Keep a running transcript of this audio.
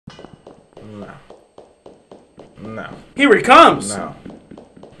No. No. Here he comes! No.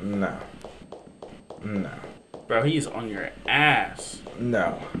 No. No. Bro, he's on your ass.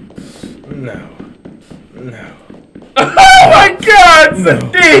 No. No. No. Oh my god!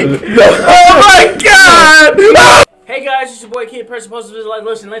 Sadiq! No. Oh my god! Hey guys, it's your boy Kid Person, supposed to visit like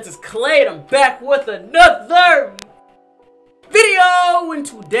Lotion Lenses Clay, and I'm back with another video. And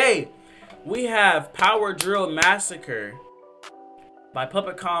today we have Power Drill Massacre by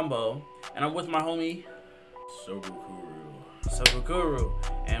Puppet Combo, and I'm with my homie Sogokuru,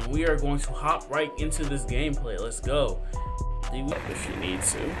 and we are going to hop right into this gameplay. Let's go. If you need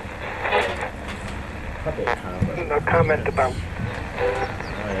to. Puppet Combo. No comment about.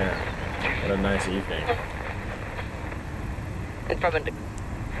 Oh yeah. What a nice evening. It's from a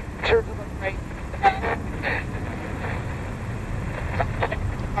right.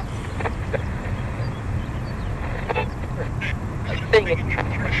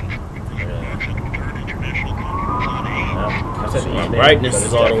 My brightness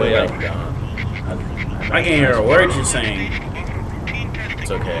is all the way up. I can't hear a word you're saying.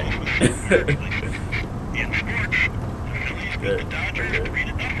 It's okay. Good.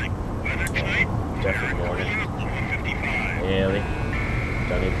 Definitely morning. Really?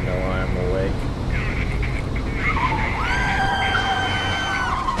 Don't even know why I'm awake.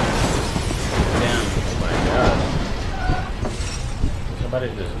 Damn. Oh my god. Somebody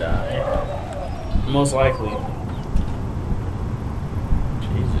just died? Most likely.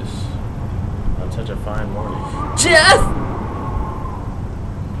 Jesus. On such a fine morning. Jeff!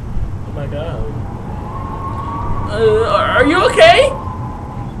 Oh my god. Are you okay?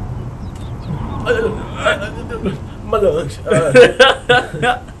 My lungs.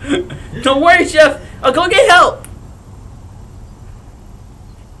 Don't worry, Jeff. I'll go get help.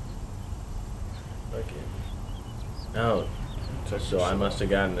 Okay. Oh, so I must have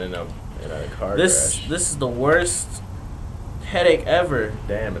gotten in a car crash. This is the worst headache ever.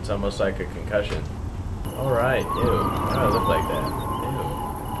 Damn, it's almost like a concussion. All right, ew. I don't look like that. Ew.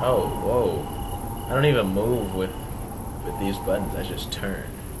 Oh, whoa. I don't even move with these buttons. I just turn,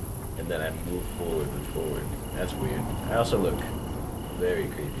 and then I move forward and forward. That's weird. I also look very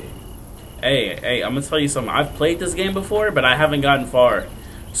creepy. Hey, I'm gonna tell you something. I've played this game before, but I haven't gotten far.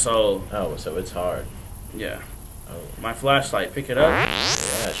 So. Oh, so it's hard. Yeah. Oh. My flashlight. Pick it up.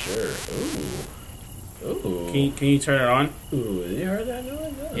 Yeah, sure. Ooh. Ooh. Can you turn it on? Ooh, you heard that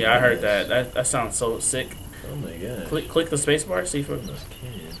noise? Oh, Yeah, I heard nice. that sounds so sick. Oh my god. Click the space bar. See if it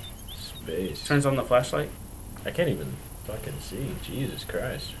Space. turns on the flashlight. I can't even fucking see. Jesus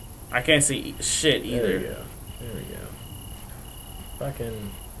Christ. I can't see shit either. There we go. There we go.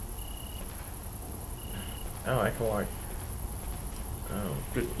 Fucking. Oh, I can walk. Oh.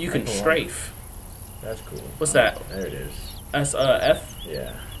 You can strafe. Walk. That's cool. What's that? There it is. That's F?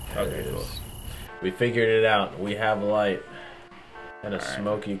 Yeah. Okay, There it cool. is. We figured it out. We have light. And a All right.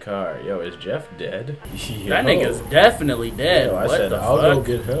 smoky car. Yo, is Jeff dead? That nigga's definitely dead. Yo, I what said, the I'll fuck?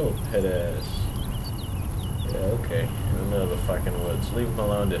 go get help. Head ass. Yeah, okay. In the middle of the fucking woods. Leave him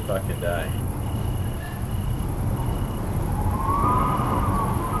alone to fucking die.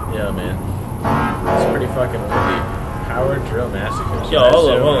 Yeah, man. It's pretty fucking windy. Power Drill Massacre. So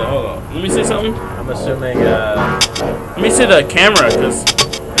Yo, hold on. Let me see something. I'm assuming, Let me see the camera, because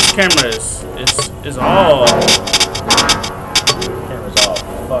this camera is all... camera's all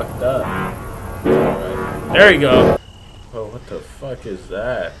fucked up. Alright. There you go. Whoa, what the fuck is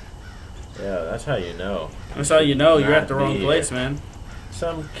that? Yeah, that's how you know. That's how you know you're Not at the wrong me. place, man.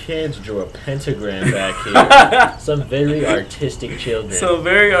 Some kids drew a pentagram back here. Some very artistic children. So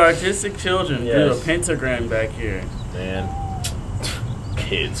very artistic children drew a Yes. pentagram back here. Man.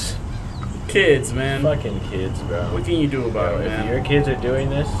 Kids. Kids, man. Fucking kids, bro. What can you do about Bro, it, if man? your kids are doing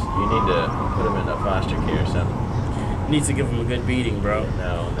this, you need to put them in a foster care or something. You need to give them a good beating, bro.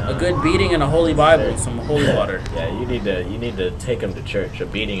 No. A good beating and a holy Bible and some holy water. Yeah, you need to take them to church. A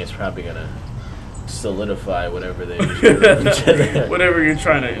beating is probably gonna solidify whatever they do. Whatever you're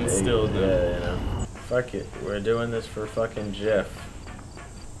trying to instill in them. Yeah, you know. Fuck it. We're doing this for fucking Jeff.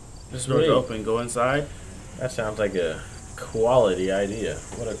 This door's Sweet. open. Go inside. That sounds like a quality idea.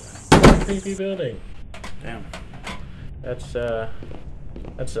 What a creepy building. Damn. That sucks.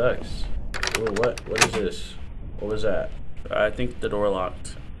 Ooh, what is this? What was that? I think the door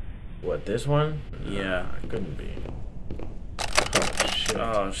locked. What, this one? Yeah. It couldn't be. Oh shit.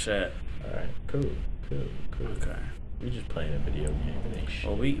 Oh shit. Alright, cool. Okay. We're just playing a video game. It ain't shit.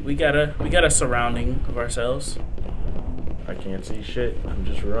 Well, we got a surrounding of ourselves. I can't see shit. I'm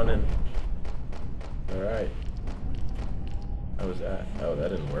just running. Alright. How was that? Oh, that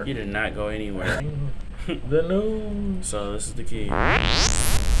didn't work. You did not go anywhere. The news. So this is the key.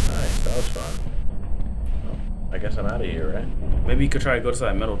 Nice, that was fun. guess I'm out of here, right? Maybe you could try to go to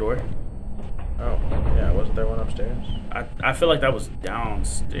that metal door. Oh, yeah, wasn't there one upstairs? I feel like that was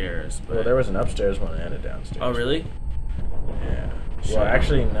downstairs. But... Well, there was an upstairs one and a downstairs. Oh, really? Yeah. Shit. Well,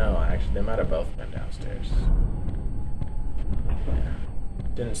 actually, no. Actually, they might have both been downstairs. Yeah.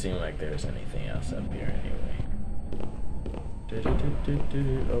 Didn't seem like there was anything else up here anyway.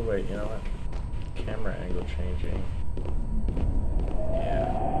 Oh, wait, you know what? Camera angle changing.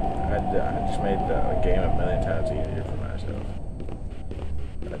 Yeah. I just made the game a million times easier for myself.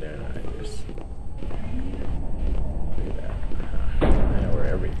 By doing that, I just... Look at that. I know where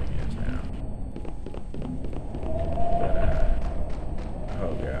everything is now. But,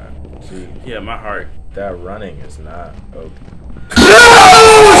 oh god. See, Yeah, my heart. that running is not okay.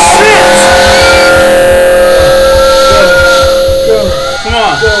 Oh, shit! Come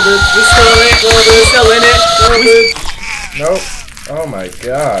on. We're still in it. Nope. Oh my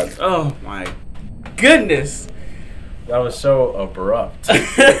god. Oh my goodness. That was so abrupt.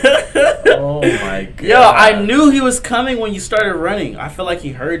 Oh my god. Yo, I knew he was coming when you started running. I feel like he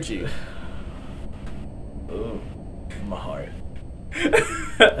heard you. Ooh, my heart.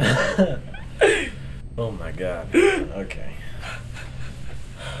 Oh my god. Okay.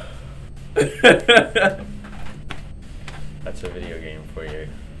 That's a video game for you.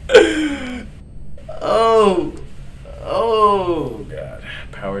 Oh Oh god.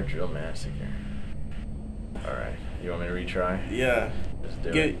 Power drill massacre. Alright. You want me to retry? yeah. Let's do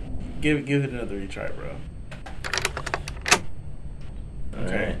it. Give it another retry, bro.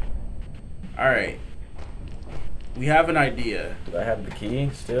 Okay. Alright. We have an idea. Do I have the key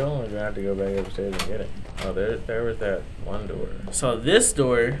still, or do I have to go back upstairs and get it? Oh, there was that one door. So this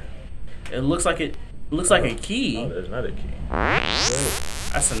door, it looks like a key. Oh, there's another key.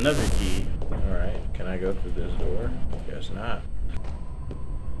 That's another key. Alright, can I go through this door? Guess not.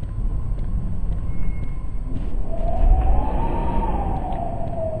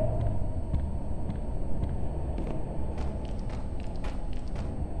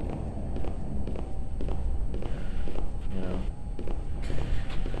 You know,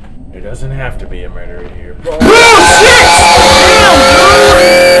 there doesn't have to be a murderer here. Oh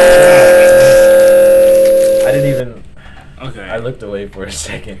shit! I didn't even... Okay. I looked away for a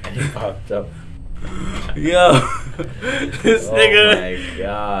second and he popped up. Yo, this nigga. Oh my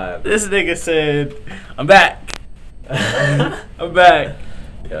god. This nigga said, "I'm back. I'm back."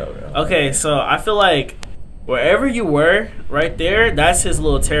 Yo. Okay, so I feel like wherever you were, right there, that's his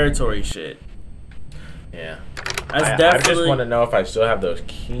little territory shit. Yeah. That's I definitely. just want to know if I still have those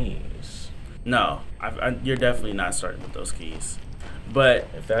keys. No, you're definitely not starting with those keys. But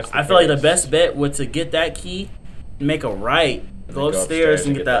If that's the I feel like the case, best bet would to get that key, make a right, go upstairs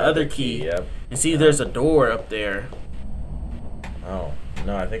and get that other key, Yep. and see if there's a door up there. Oh,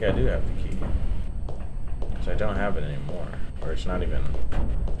 no, I think I do have the key. Because I don't have it anymore. Or it's not even...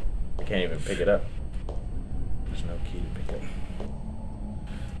 I can't even pick it up. There's no key to pick up.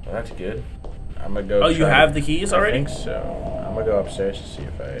 Well, that's good. I'm going to go... Oh, you have the keys already? I think so. I'm going to go upstairs to see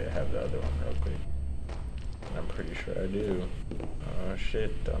if I have the other one real quick. I'm pretty sure I do. Oh,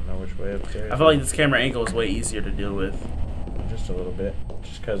 shit. Don't know which way upstairs. I feel like this camera angle is way easier to deal with. Just a little bit.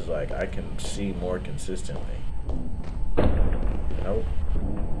 Just because, like, I can see more consistently. Nope.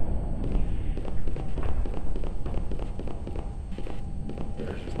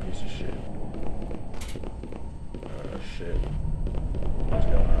 There's this piece of shit. Oh, shit. What's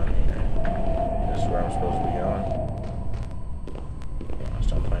going on here? This is where I'm supposed to be going? Come on,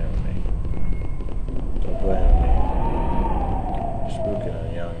 stop playing with me. Don't play with me. You're spooking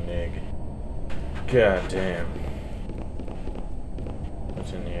a young nig. God damn.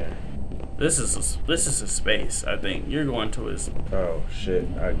 What's in here? This is a space. I think you're going to his. Oh shit!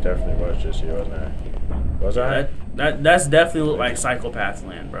 I definitely was just here, wasn't I? Was I? That's definitely look like psychopath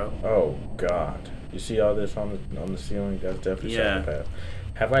land, bro. Oh god! You see all this on the ceiling? That's definitely psychopath.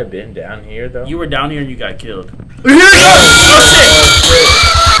 Have I been down here though? You were down here and you got killed. What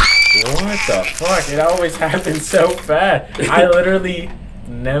the fuck? It always happens so fast. I literally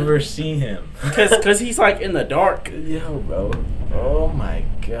never see him. Cause he's like in the dark. Yo, bro. Oh my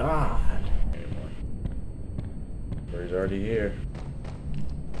god. He's already here.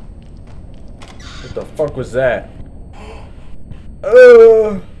 What the fuck was that?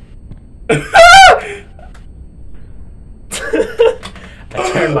 I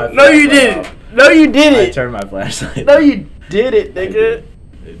turned my No, you didn't. No, you didn't. I turned my flashlight. No, you did it, nigga.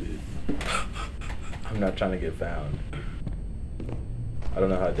 I did. I'm not trying to get found. I don't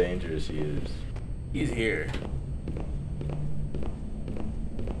know how dangerous he is. He's here.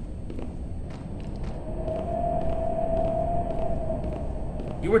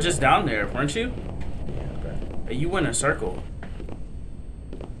 You were just down there, weren't you? Yeah, okay. You went in a circle.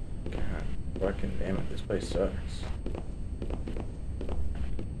 God, fucking damn it, this place sucks.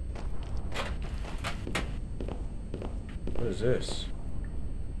 What is this?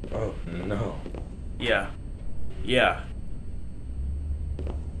 Oh no. Yeah. Yeah.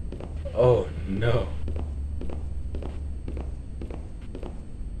 Oh no.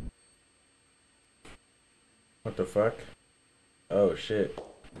 What the fuck? Oh shit.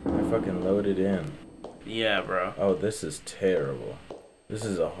 I fucking loaded in. Yeah, bro. Oh, this is terrible. This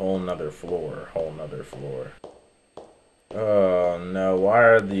is a whole nother floor. Oh no, why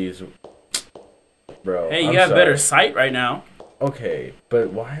are these... Bro, Hey, you I'm got sorry. better sight right now. Okay,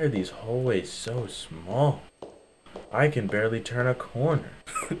 but why are these hallways so small? I can barely turn a corner.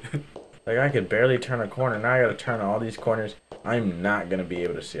 Like, I could barely turn a corner. Now I gotta turn all these corners. I'm not gonna be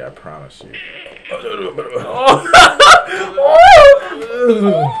able to see, I promise you.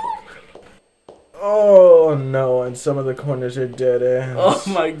 Oh no, and some of the corners are dead ends. Oh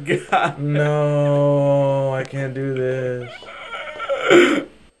my god. No, I can't do this.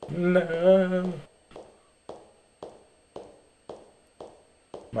 No.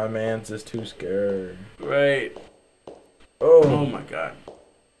 My man's just too scared. Right. Oh. Oh my god.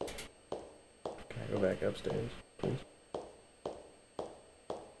 Can I go back upstairs, please?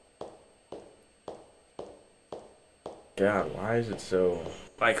 God, why is it so...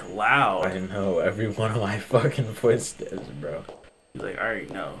 Like loud. I know every one of my fucking footsteps, bro. He's like, I already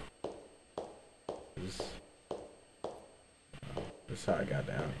know. This is how I got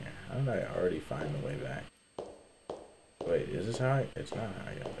down here. How did I already find the way back? Wait, is this how I... It's not how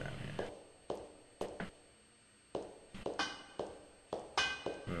I got down here.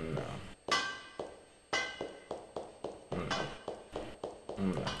 No.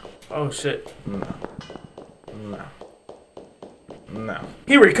 No. Oh shit. No. No. No.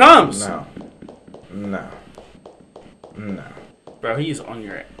 Here he comes! No. No. No. Bro, he's on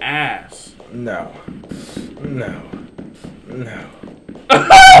your ass. No. No. No.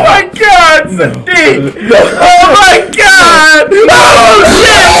 Oh my god! No. Steve! No. Oh my god! Oh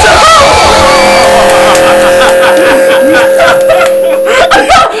shit!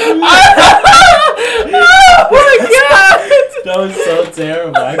 Oh my god! That was so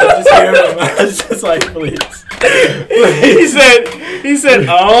terrible. I could just hear him. I was just like, please. He said,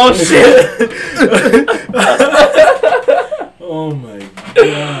 oh shit! Oh my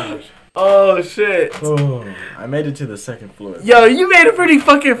gosh. Oh shit! Oh, I made it to the second floor. Yo, you made it pretty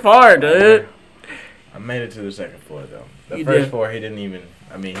fucking far, dude. I made it to the second floor though. The You first did. floor, he didn't even.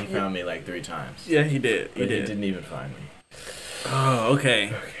 I mean, he found me like 3 times. Yeah, he did. But he didn't even find me. Oh,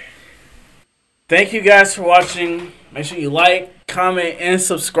 okay. Thank you guys for watching. Make sure you like, comment, and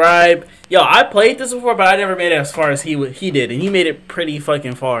subscribe. Yo, I played this before, but I never made it as far as he did, and he made it pretty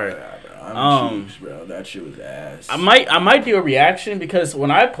fucking far. Yeah, bro, I'm huge, bro. That shit was ass. I might do a reaction because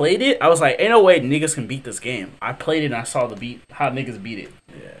when I played it, I was like, ain't no way niggas can beat this game. I played it and I saw how niggas beat it.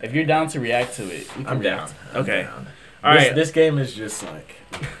 Yeah. If you're down to react to it, we can I'm down. react. Okay. Down. All right. This game is just like,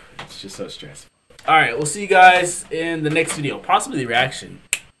 it's just so stressful. All right. We'll see you guys in the next video, possibly the reaction.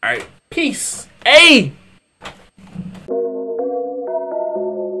 All right. Peace. Hey.